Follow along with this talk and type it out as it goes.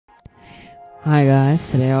Hi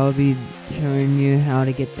guys, today I'll be showing you how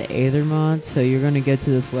to get the Aether mod. So you're going to go to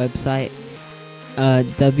this website,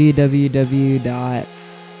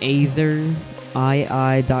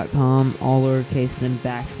 www.aetherii.com, all lowercase, then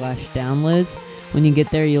 /downloads. When you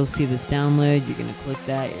get there, you'll see this download. You're going to click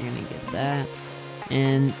that, you're going to get that,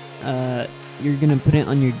 and you're going to put it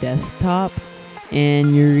on your desktop,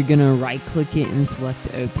 and you're going to right click it and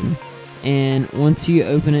select open. And once you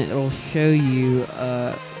open it, it'll show you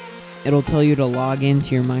it'll tell you to log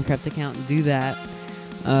into your Minecraft account and do that.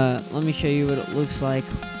 Let me show you what it looks like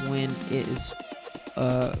when it is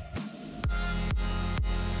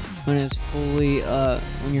when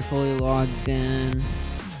you're fully logged in.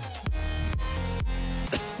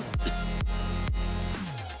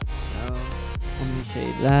 So let me show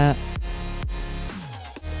you that.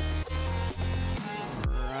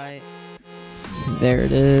 Alright. There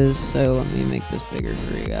it is. So let me make this bigger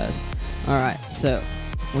for you guys. Alright, so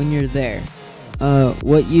when you're there,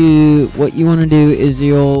 what you want to do is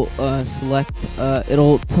you'll select,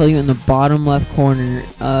 it'll tell you in the bottom left corner,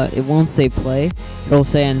 it won't say play, it'll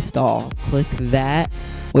say install. Click that,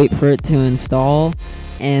 wait for it to install,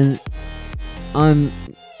 and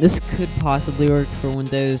this could possibly work for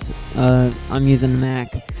Windows. I'm using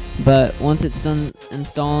Mac, but once it's done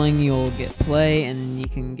installing, you'll get play, and you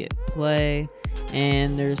can get play,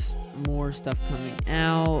 and there's more stuff coming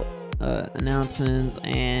out, announcements,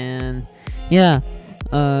 and yeah.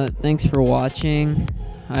 Thanks for watching.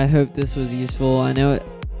 I hope this was useful. I know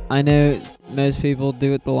most people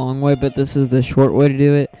do it the long way, but this is the short way to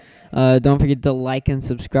do it. Don't forget to like and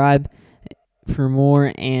subscribe for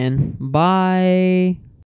more, and bye.